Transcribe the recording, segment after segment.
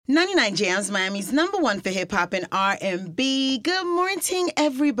99 Jams, Miami's #1 for hip-hop and R&B. Good morning,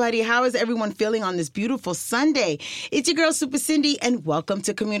 everybody. How is everyone feeling on this beautiful Sunday? It's your girl, Super Cindy, and welcome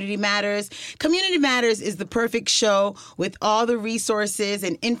to Community Matters. Community Matters is the perfect show with all the resources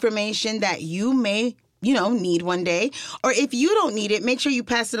and information that you may need one day. Or if you don't need it, make sure you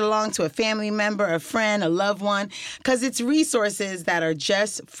pass it along to a family member, a friend, a loved one, because it's resources that are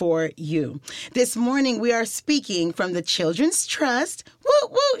just for you. This morning, we are speaking from the Children's Trust. Woo,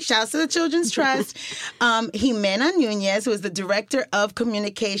 woo! Shouts to the Children's Trust. Jimena Nunez, who is the Director of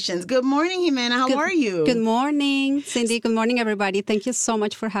Communications. Good morning, Jimena. How are you? Good morning, Cindy. Good morning, everybody. Thank you so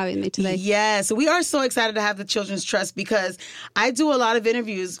much for having me today. Yes, we are so excited to have the Children's Trust because I do a lot of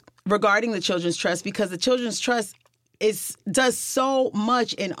interviews regarding the Children's Trust because the Children's Trust does so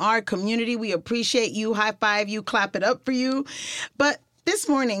much in our community. We appreciate you, high five you, clap it up for you. But this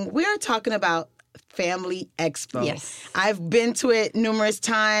morning, we are talking about Family Expo. Yes. I've been to it numerous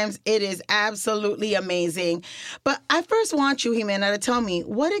times. It is absolutely amazing. But I first want you, Jimena, to tell me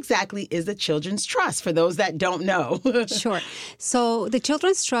what exactly is the Children's Trust for those that don't know. Sure. So the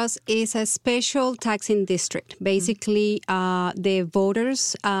Children's Trust is a special taxing district. Basically, the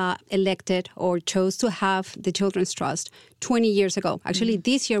voters elected or chose to have the Children's Trust 20 years ago. Actually,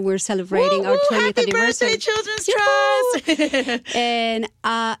 this year we're celebrating our 20th anniversary. Happy birthday, Children's Trust! And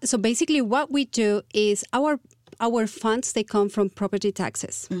so basically what we do is our funds, they come from property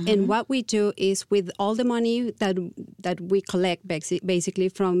taxes. Mm-hmm. And what we do is with all the money that we collect basically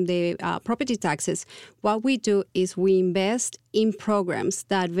from the property taxes, what we do is we invest in programs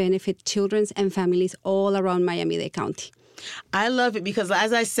that benefit children and families all around Miami Dade County. I love it because,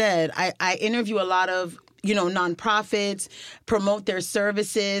 as I said, I interview a lot of nonprofits, promote their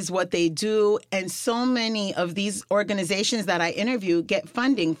services, what they do. And so many of these organizations that I interview get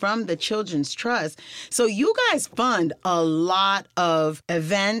funding from the Children's Trust. So you guys fund a lot of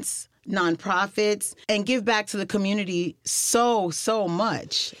events, nonprofits, and give back to the community so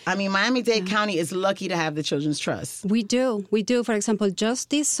much. I mean, Miami-Dade County is lucky to have the Children's Trust. We do. For example, just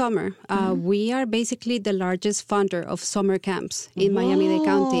this summer, we are basically the largest funder of summer camps in Miami-Dade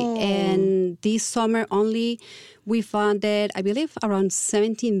County. And this summer only, we funded, I believe, around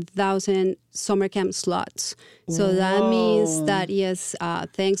 17,000 summer camp slots. So that means that, yes,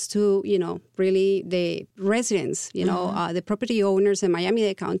 thanks to, really the residents, the property owners in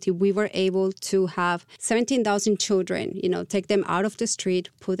Miami-Dade County, we were able to have 17,000 children, take them out of the street,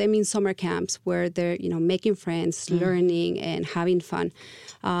 put them in summer camps where they're, making friends, learning and having fun.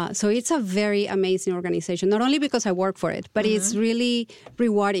 So it's a very amazing organization, not only because I work for it, but it's really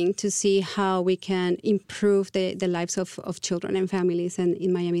rewarding to see how we can improve the lives of children and families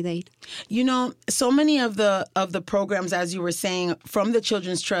in Miami-Dade. So many of the programs, as you were saying, from the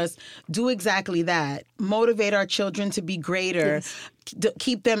Children's Trust do exactly that. Motivate our children to be greater. Yes.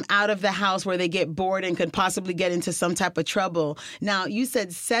 Keep them out of the house where they get bored and could possibly get into some type of trouble. Now, you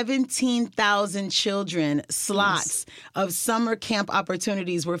said 17,000 children slots of summer camp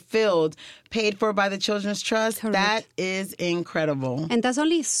opportunities were filled, paid for by the Children's Trust. Correct. That is incredible. And that's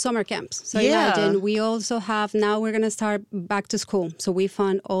only summer camps. So imagine, we also have, now we're going to start back to school. So we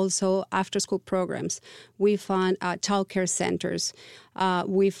fund also after-school programs. We fund childcare centers.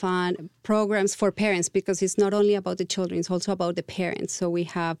 We fund programs for parents because it's not only about the children, it's also about the parents. So we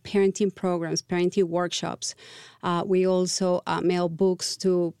have parenting programs, parenting workshops. We also mail books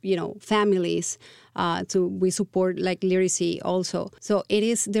to, families. We support like literacy also. So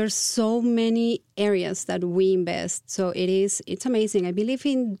there's so many areas that we invest. So it's amazing. I believe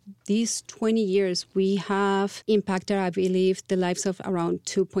in these 20 years, we have impacted, I believe, the lives of around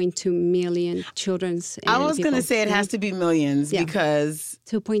 2.2 million children. I was going to say it has to be millions because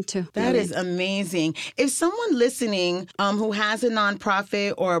 2.2. That is amazing. If someone listening who has a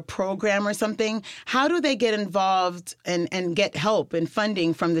nonprofit or a program or something, how do they get involved and get help and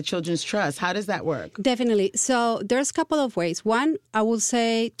funding from the Children's Trust? How does that work? Definitely. So there's a couple of ways. One, I will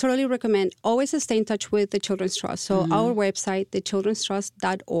say totally recommend always stay in touch with the Children's Trust. So our website,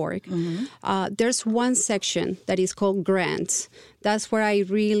 thechildrenstrust.org, there's one section that is called grants. That's where I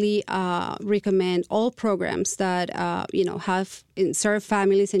really recommend all programs that, have serve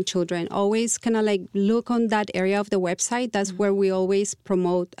families and children. Always kind of like look on that area of the website. That's where we always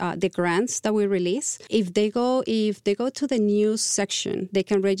promote the grants that we release. If they go to the news section, they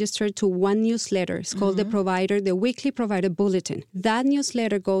can register to one newsletter. It's called the Weekly Provider Bulletin. That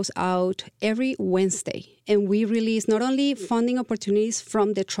newsletter goes out every Wednesday. And we release not only funding opportunities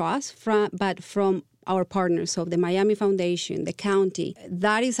from the trust, but from our partners, so the Miami Foundation, the county.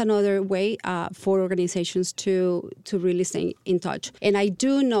 That is another way for organizations to really stay in touch. And I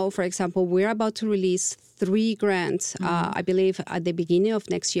do know, for example, we're about to release 3 grants, I believe, at the beginning of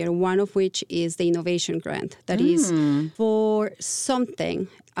next year, one of which is the innovation grant. That is for something,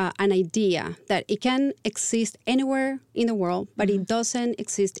 an idea that it can exist anywhere in the world, but it doesn't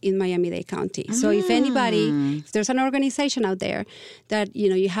exist in Miami-Dade County. So if there's an organization out there that,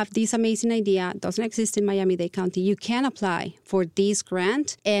 you have this amazing idea, doesn't exist in Miami-Dade County, you can apply for this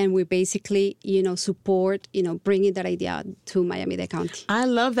grant, and we basically, support, bringing that idea to Miami-Dade County. I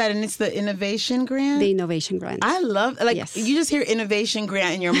love that. And it's the innovation grant? The innovation grant. I love, Yes. You just hear innovation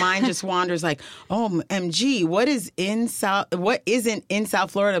grant and your mind just wanders like, oh, MG, what isn't in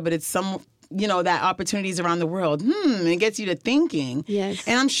South Florida, but it's that opportunities around the world. It gets you to thinking. Yes.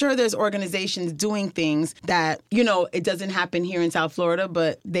 And I'm sure there's organizations doing things that, it doesn't happen here in South Florida,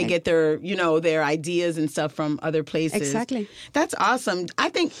 but they get their ideas and stuff from other places. Exactly. That's awesome. I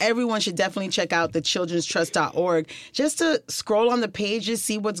think everyone should definitely check out the childrenstrust.org just to scroll on the pages,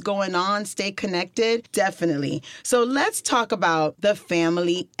 see what's going on, stay connected. Definitely. So let's talk about the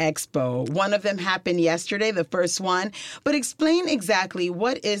Family Expo. One of them happened yesterday, the first one. But explain exactly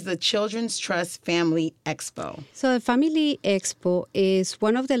what is the Children's Trust Family Expo. So the Family Expo is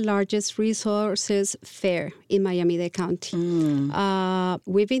one of the largest resources fair in Miami-Dade County.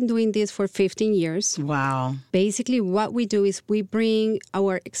 We've been doing this for 15 years. Wow. Basically, what we do is we bring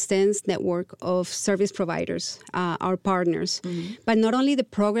our extensive network of service providers, our partners, but not only the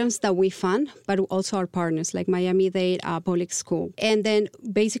programs that we fund, but also our partners like Miami-Dade Public School. And then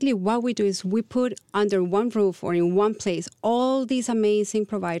basically what we do is we put under one roof or in one place all these amazing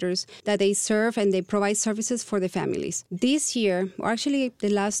providers that they serve and they provide services for the families. This year, or actually the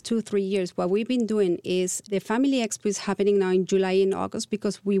last 2-3 years, what we've been doing is the Family Expo is happening now in July and August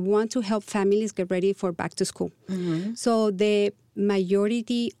because we want to help families get ready for back to school. So the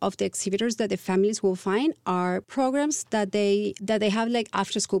majority of the exhibitors that the families will find are programs that they have like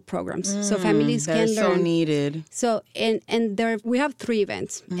after school programs. So families can learn. So needed. So and there we have 3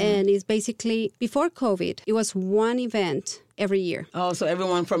 events, and it's basically before COVID, it was one event every year. Oh, so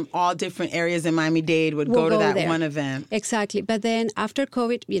everyone from all different areas in Miami-Dade would go to that there. one event. Exactly. But then after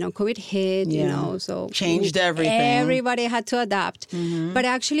COVID, COVID hit, so changed everything. Everybody had to adapt. But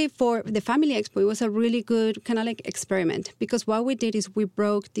actually for the Family Expo, it was a really good kind of like experiment because what we did is we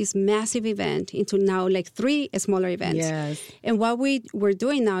broke this massive event into now like 3 smaller events. Yes. And what we're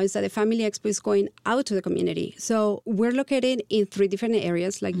doing now is that the Family Expo is going out to the community. So we're located in 3 different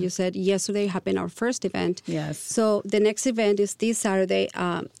areas. Like you said, yesterday happened our first event. Yes. So the next event is this Saturday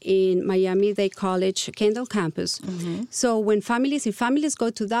in Miami-Dade College Kendall campus. So when families go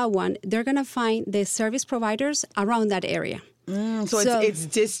to that one, they're going to find the service providers around that area. So it's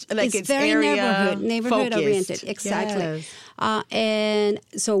just like it's very area neighborhood focused. oriented. Exactly. Yes. And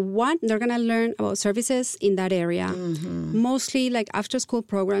so they're going to learn about services in that area, mostly like after school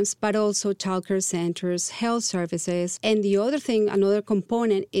programs, but also childcare centers, health services. And the other thing, another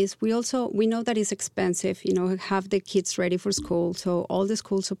component is we know that it's expensive, have the kids ready for school. So all the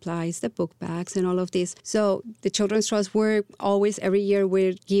school supplies, the book bags and all of this. So the Children's Trust, every year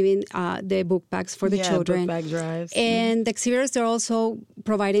we're giving the book bags for the children. Book bag drives. And the exhibitors, they're also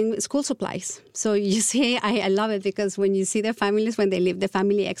providing school supplies. So you see, I love it because when you see the families, when they leave the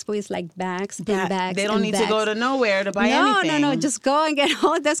Family Expo, it's like bags and bags. They don't need to go to nowhere to buy anything. No. Just go and get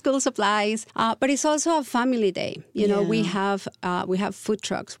all the school supplies. But it's also a family day. We have food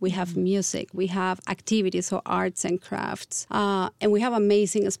trucks, we have music, we have activities, so arts and crafts, and we have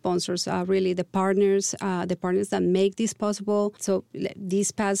amazing sponsors. Really, the partners that make this possible. So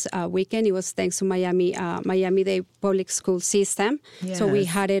this past weekend, it was thanks to Miami-Dade Public School System. Yes. So we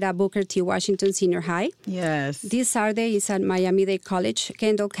had it at Booker T. Washington Senior High. Yes. This Saturday is at Miami-Dade College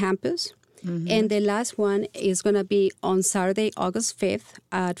Kendall campus. And the last one is going to be on Saturday, August 5th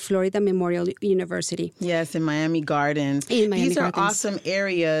at Florida Memorial University. Yes, in Miami Gardens. These are awesome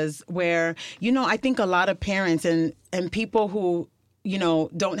areas where, I think a lot of parents and people who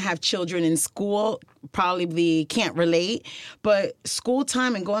don't have children in school probably can't relate. But school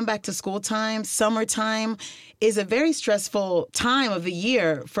time and going back to school time, summertime is a very stressful time of the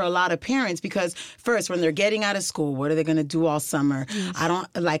year for a lot of parents because first, when they're getting out of school, what are they going to do all summer?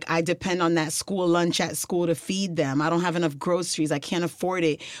 Yes. I depend on that school lunch at school to feed them. I don't have enough groceries. I can't afford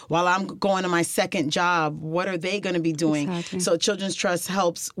it. While I'm going to my second job, what are they going to be doing? Exactly. So Children's Trust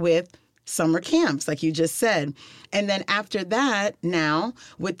helps with summer camps, like you just said. And then after that, now,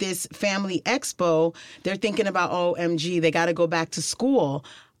 with this Family Expo, they're thinking about, OMG, they got to go back to school.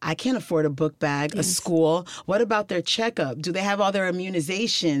 I can't afford a book bag, a school. What about their checkup? Do they have all their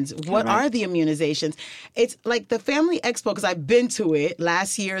immunizations? What are the immunizations? It's like the Family Expo, because I've been to it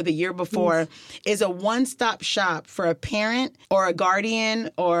last year, the year before, is a one-stop shop for a parent or a guardian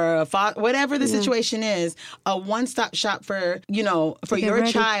or a father, whatever the situation is, a one-stop shop for, for your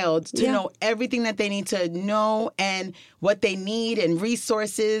child to know everything that they need to know and what they need and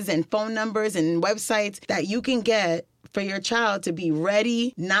resources and phone numbers and websites that you can get for your child to be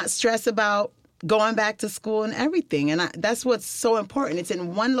ready, not stress about going back to school and everything. And that's what's so important. It's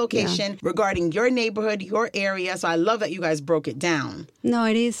in one location regarding your neighborhood, your area. So I love that you guys broke it down. No,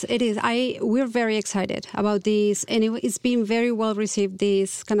 it is. It is. We're very excited about this. And it's been very well received,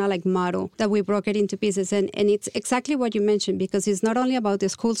 this kind of like model that we broke it into pieces. And it's exactly what you mentioned, because it's not only about the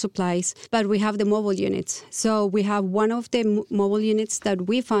school supplies, but we have the mobile units. So we have one of the mobile units that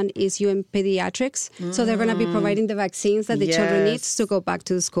we fund is UN Pediatrics. So they're going to be providing the vaccines that the children need to go back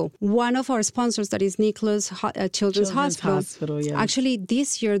to school. One of our sponsors, that is Nicholas Children's Hospital. Actually,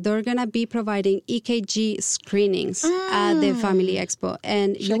 this year, they're going to be providing EKG screenings at the Family Expo.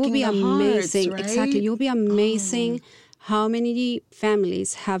 And you will be amazing. Hearts, right? Exactly. You'll be amazing how many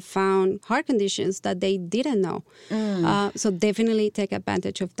families have found heart conditions that they didn't know. So definitely take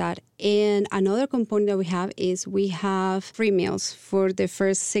advantage of that. And another component that we have is we have free meals for the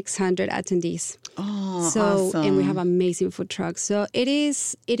first 600 attendees. Awesome. And we have amazing food trucks. So it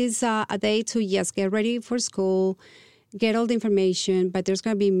is a day to, get ready for school, get all the information, but there's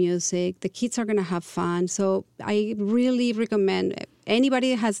going to be music. The kids are going to have fun. So I really recommend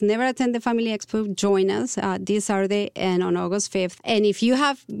anybody that has never attended Family Expo, join us this Saturday and on August 5th. And if you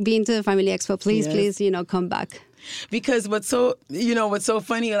have been to the Family Expo, please, come back. Because what's so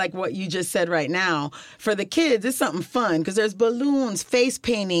funny, like what you just said right now, for the kids, it's something fun because there's balloons, face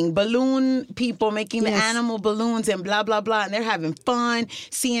painting, balloon people making the animal balloons and blah, blah, blah. And they're having fun.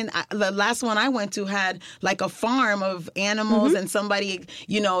 Seeing the last one I went to had like a farm of animals and somebody,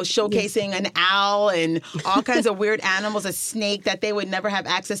 showcasing an owl and all kinds of weird animals, a snake that they would never have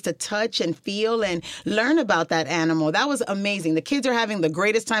access to touch and feel and learn about that animal. That was amazing. The kids are having the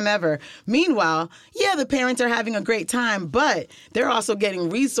greatest time ever. Meanwhile, the parents are having a great time, but they're also getting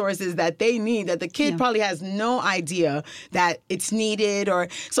resources that they need that the kid probably has no idea that it's needed. Or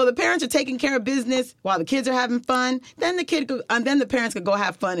so the parents are taking care of business while the kids are having fun. Then the parents could go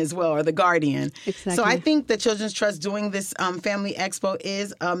have fun as well, or the guardian. Exactly. So I think the Children's Trust doing this Family Expo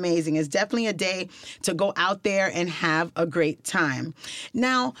is amazing. It's definitely a day to go out there and have a great time.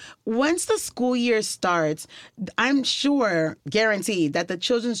 Now, once the school year starts, I'm sure, guaranteed, that the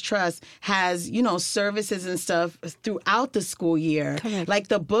Children's Trust has, services and stuff throughout the school year. Correct. Like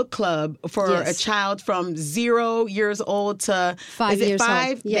the book club for a child from 0 years old to 5 years 5?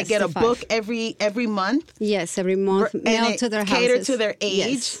 old. Yes, they get a 5. book every month. Yes, every month. Mailed to their cater houses. to their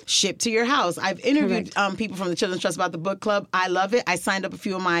age, shipped to your house. I've interviewed people from the Children's Trust about the book club. I love it. I signed up a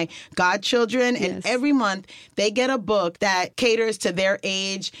few of my godchildren, and every month they get a book that caters to their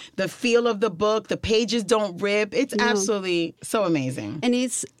age, the feel of the book, the pages don't rip. It's absolutely so amazing. And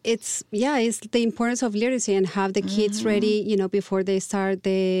it's the importance of literacy and have the kids ready, before they start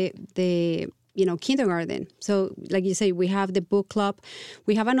the kindergarten. So like you say, we have the book club.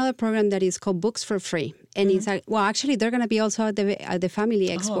 We have another program that is called Books for Free. And it's like, actually, they're going to be also at the Family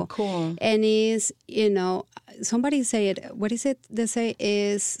Expo. Oh, cool. And it's, somebody said, what is it they say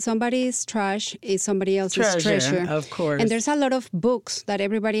is somebody's trash is somebody else's treasure. Of course. And there's a lot of books that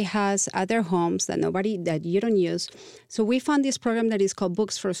everybody has at their homes that you don't use. So we found this program that is called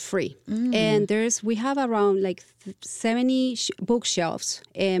Books for Free. And we have around like 70 bookshelves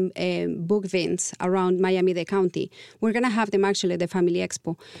and book vans around Miami-Dade County. We're going to have them actually at the Family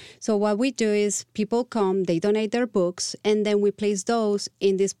Expo. So what we do is people come, they donate their books, and then we place those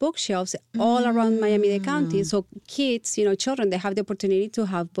in these bookshelves all around Miami-Dade County. So kids, children, they have the opportunity to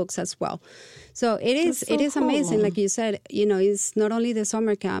have books as well. So it is cool. amazing. Like you said, it's not only the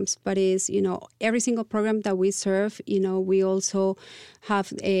summer camps, but it's, every single program that we serve, we also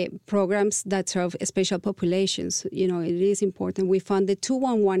have programs that serve special populations. It is important. We found the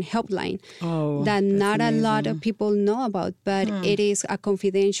 211 helpline that not amazing. A lot of people know about, but it is a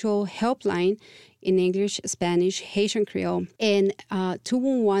confidential helpline in English, Spanish, Haitian Creole. And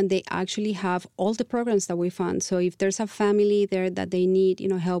 211, they actually have all the programs that we found. So if there's a family there that they need,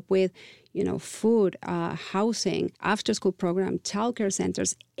 help with, food, housing, after-school program, childcare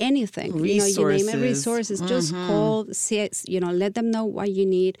centers, anything. Resources. You name it, resources. Just call, let them know what you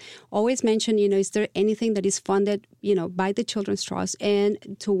need. Always mention, is there anything that is funded, by the Children's Trust, and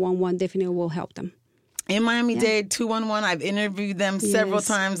 211 definitely will help them. In Miami Dade, 211, I've interviewed them several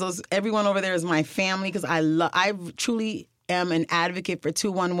times. Everyone over there is my family because I truly am an advocate for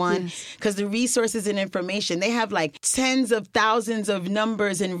 211 because the resources and information, they have like tens of thousands of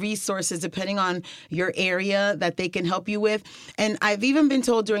numbers and resources depending on your area that they can help you with. And I've even been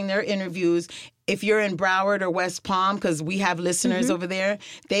told during their interviews, if you're in Broward or West Palm, because we have listeners over there,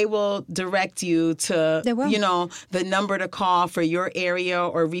 they will direct you to, the number to call for your area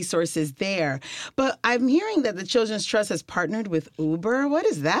or resources there. But I'm hearing that the Children's Trust has partnered with Uber. What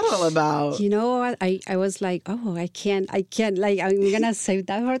is that all about? You know what? I was like, I can't. Like, I'm gonna save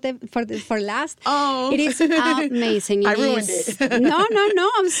that for last. Oh, it is amazing. I ruined it. No.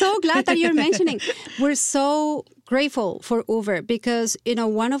 I'm so glad that you're mentioning. We're so grateful for Uber because,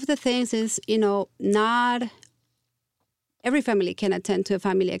 one of the things is, not every family can attend to a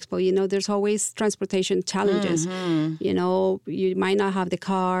family expo. There's always transportation challenges. You might not have the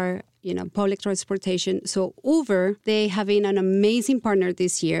car, public transportation. So Uber, they have been an amazing partner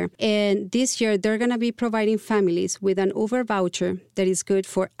this year. And this year, they're going to be providing families with an Uber voucher that is good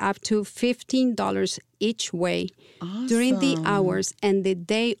for up to $15 each way during the hours and the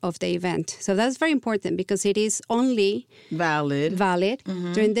day of the event. So that's very important because it is only valid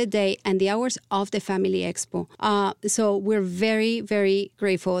during the day and the hours of the Family Expo. So we're very, very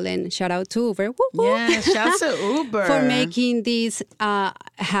grateful and shout out to Uber. Yeah, shout to Uber. For making this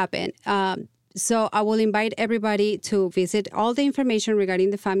happen. So I will invite everybody to visit all the information regarding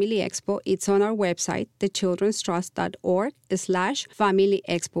the Family Expo. It's on our website, thechildrenstrust.org/Family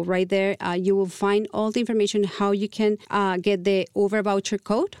Expo. Right there, you will find all the information how you can get the Uber voucher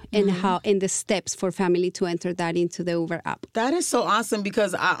code and the steps for family to enter that into the Uber app. That is so awesome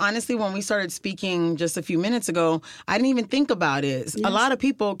because honestly, when we started speaking just a few minutes ago, I didn't even think about it. Yes. A lot of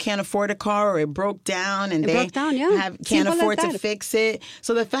people can't afford a car or it broke down and can't afford to fix it.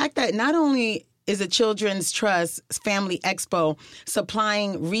 So the fact that not only is the Children's Trust Family Expo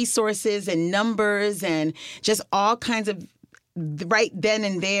supplying resources and numbers and just all kinds of right then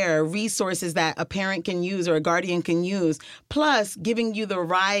and there resources that a parent can use or a guardian can use, plus giving you the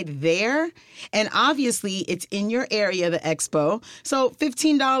ride there. And obviously, it's in your area, the expo. So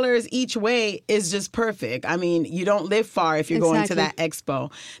 $15 each way is just perfect. I mean, you don't live far if you're going to that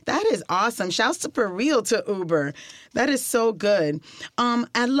expo. That is awesome. Shouts to for real to Uber. That is so good.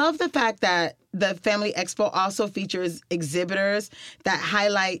 I love the fact that the Family Expo also features exhibitors that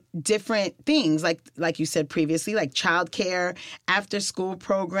highlight different things, like you said previously, like childcare, after-school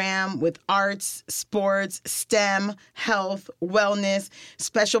program with arts, sports, STEM, health, wellness,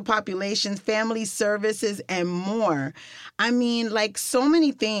 special populations, family services, and more. I mean, like so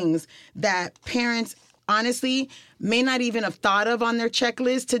many things that parents honestly may not even have thought of on their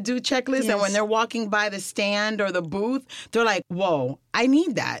checklist to do checklists. Yes. And when they're walking by the stand or the booth, they're like, whoa, I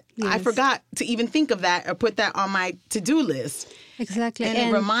need that. Yes. I forgot to even think of that or put that on my to-do list. Exactly. And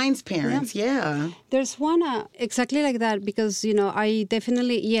it reminds parents, There's one exactly like that because, I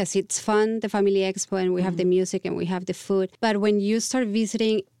definitely, yes, it's fun, the Family Expo, and we have the music and we have the food. But when you start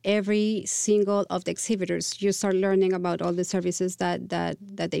visiting every single of the exhibitors, you start learning about all the services that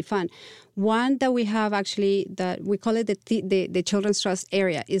they fund. One that we have actually, that we call it the Children's Trust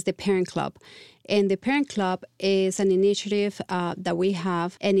area, is the Parent Club. And the Parent Club is an initiative that we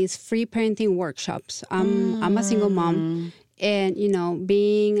have, and it's free parenting workshops. I'm a single mom. And,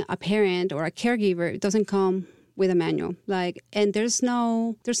 being a parent or a caregiver doesn't come with a manual. And there's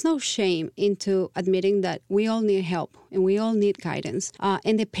no shame into admitting that we all need help and we all need guidance.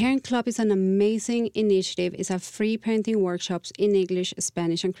 And the Parent Club is an amazing initiative. It's a free parenting workshops in English,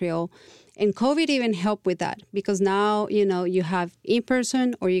 Spanish, and Creole. And COVID even helped with that because now, you have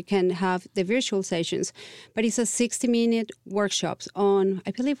in-person or you can have the virtual sessions. But it's a 60-minute workshops on,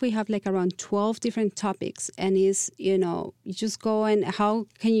 I believe we have around 12 different topics. And it's, you just go and how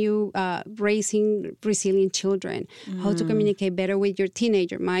can you raising resilient children, how to communicate better with your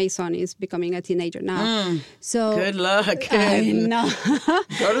teenager. My son is becoming a teenager now. So good luck. I know.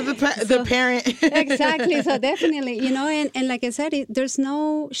 Go to the parent. Exactly. So definitely, and like I said, there's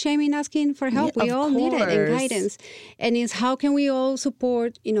no shame in asking for help. We all need it and guidance. And it's how can we all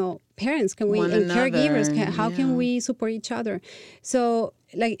support, parents? Can we and caregivers? How can we support each other? So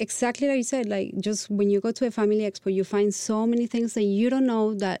exactly like you said, just when you go to a Family Expo, you find so many things that you don't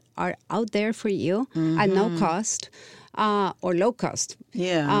know that are out there for you at no cost or low cost.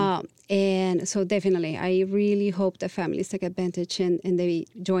 Yeah. And so definitely, I really hope the families take advantage and they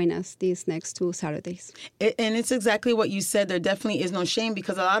join us these next 2 Saturdays. And it's exactly what you said. There definitely is no shame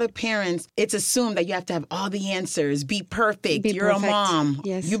because a lot of parents, it's assumed that you have to have all the answers, be perfect. You're a mom.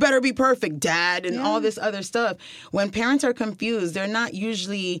 Yes. You better be perfect, dad, and all this other stuff. When parents are confused, they're not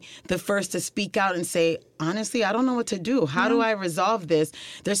usually the first to speak out and say, honestly, I don't know what to do. How do I resolve this?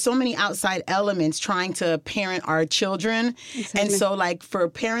 There's so many outside elements trying to parent our children. Exactly. And so like for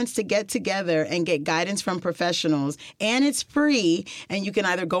parents to get together and get guidance from professionals, and it's free, and you can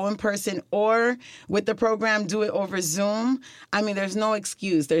either go in person or with the program do it over Zoom. I mean, there's no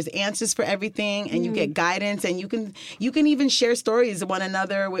excuse. There's answers for everything, and you get guidance, and you can even share stories of one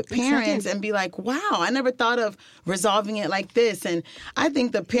another with parents and be like, wow, I never thought of resolving it like this. And I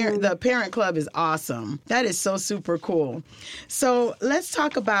think the parent club is awesome. That is so super cool. So let's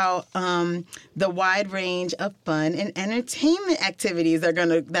talk about the wide range of fun and entertainment activities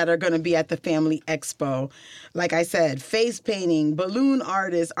that are gonna be at the Family Expo. Like I said, face painting, balloon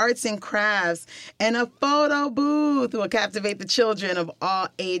artists, arts and crafts, and a photo booth will captivate the children of all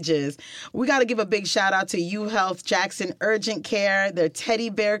ages. We got to give a big shout out to U Health Jackson Urgent Care, their teddy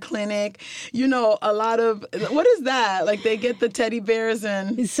bear clinic. You know, a lot of, what is that? Like they get the teddy bears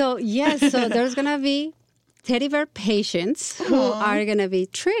and... So, yes, so there's going to be teddy bear patients who are going to be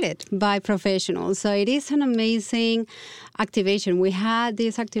treated by professionals. So it is an amazing activation. We had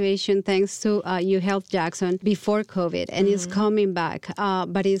this activation thanks to U Health Jackson before COVID, and it's coming back.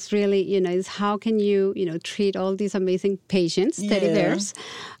 But it's really, it's how can you, treat all these amazing patients, teddy bears,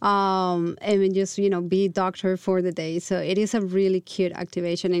 and just, be doctor for the day. So it is a really cute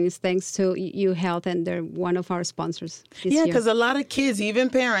activation, and it's thanks to U Health, and they're one of our sponsors this year. Because a lot of kids,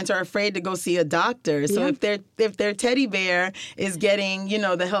 even parents, are afraid to go see a doctor. So if their teddy bear is getting,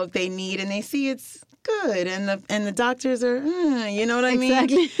 the help they need, and they see it's good, and the doctors are, you know what I mean?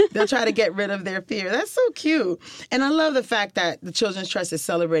 Exactly. They'll try to get rid of their fear. That's so cute. And I love the fact that the Children's Trust is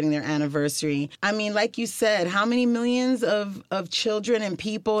celebrating their anniversary. I mean, like you said, how many millions of children and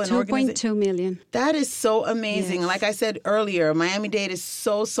people and 2.2 million. That is so amazing. Yes. Like I said earlier, Miami Dade is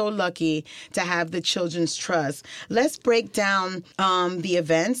so lucky to have the Children's Trust. Let's break down the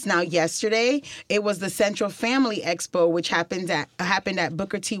events. Now, yesterday, it was the Central Family Expo, which happened at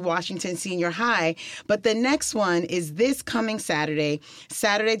Booker T. Washington Senior High. But the next one is this coming Saturday,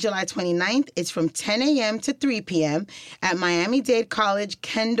 July 29th. It's from 10 a.m. to 3 p.m. at Miami Dade College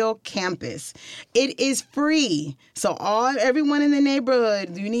Kendall campus. It is free. So everyone in the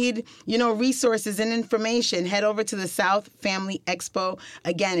neighborhood, you need, resources and information, head over to the South Family Expo.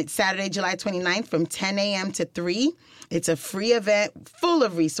 Again, it's Saturday, July 29th from 10 a.m. to 3. It's a free event full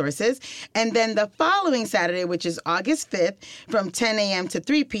of resources. And then the following Saturday, which is August 5th, from 10 a.m. to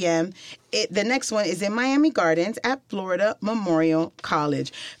 3 p.m., the next one is in Miami Gardens at Florida Memorial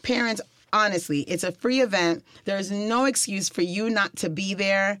College. Parents, honestly, it's a free event. There's no excuse for you not to be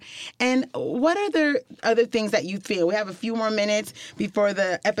there. And what are other things that you feel? We have a few more minutes before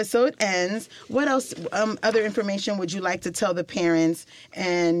the episode ends. What else, other information would you like to tell the parents?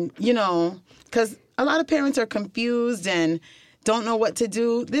 And, because a lot of parents are confused and don't know what to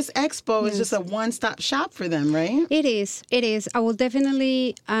do. This expo is just a one-stop shop for them, right? It is. I will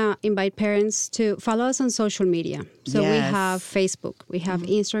definitely invite parents to follow us on social media. So we have Facebook, we have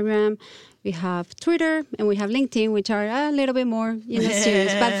Instagram, we have Twitter, and we have LinkedIn, which are a little bit more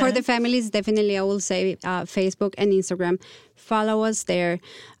serious. But for the families, definitely I will say Facebook and Instagram. Follow us there.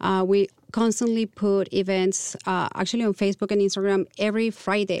 We constantly put events actually on Facebook and Instagram every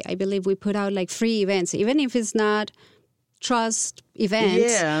Friday. I believe we put out like free events, even if it's not trust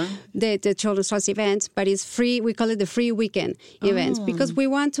events, the Children's Trust events, but it's free. We call it the free weekend events because we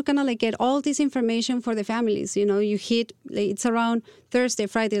want to kind of like get all this information for the families. It's around Thursday,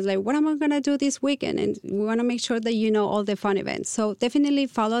 Friday, like what am I going to do this weekend? And we want to make sure that all the fun events. So definitely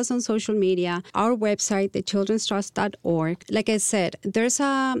follow us on social media, our website, thechildrenstrust.org. Like I said, there's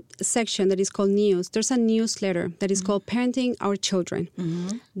a section that is called news. There's a newsletter that is called Parenting Our Children.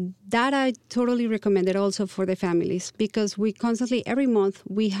 That I totally recommend it also for the families because we constantly, every month,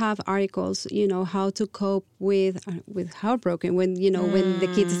 we have articles, how to cope with heartbroken when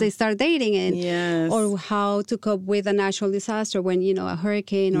the kids, they start dating or how to cope with a natural disaster when, a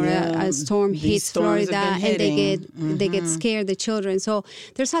hurricane or a storm hits Florida and they get scared, the children. So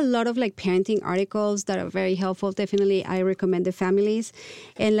there's a lot of like parenting articles that are very helpful. Definitely, I recommend the families.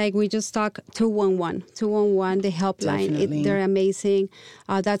 And like we just talked, 211, the helpline, they're amazing.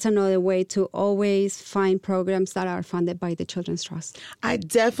 That's another way to always find programs that are funded by the Children's Trust. I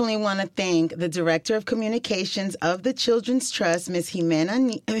definitely want to thank the Director of Communications Communications of the Children's Trust, Ms.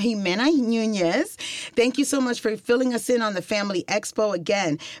 Jimena Nunez. Thank you so much for filling us in on the Family Expo.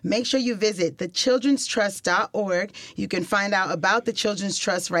 Again, make sure you visit thechildrenstrust.org. You can find out about the Children's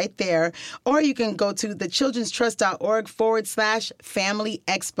Trust right there, or you can go to thechildrenstrust.org/Family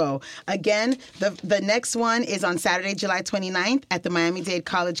Expo. Again, the next one is on Saturday, July 29th at the Miami Dade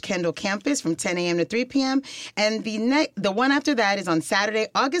College Kendall campus from 10 a.m. to 3 p.m. And the one after that is on Saturday,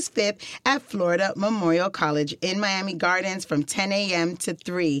 August 5th at Florida Memorial College in Miami Gardens from 10 a.m. to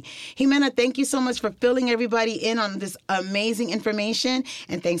 3. Jimena, thank you so much for filling everybody in on this amazing information.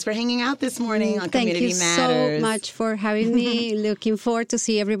 And thanks for hanging out this morning on Community Matters. Thank you so much for having me. Looking forward to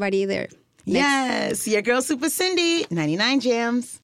see everybody there. Yes, your girl Super Cindy, 99 Jams.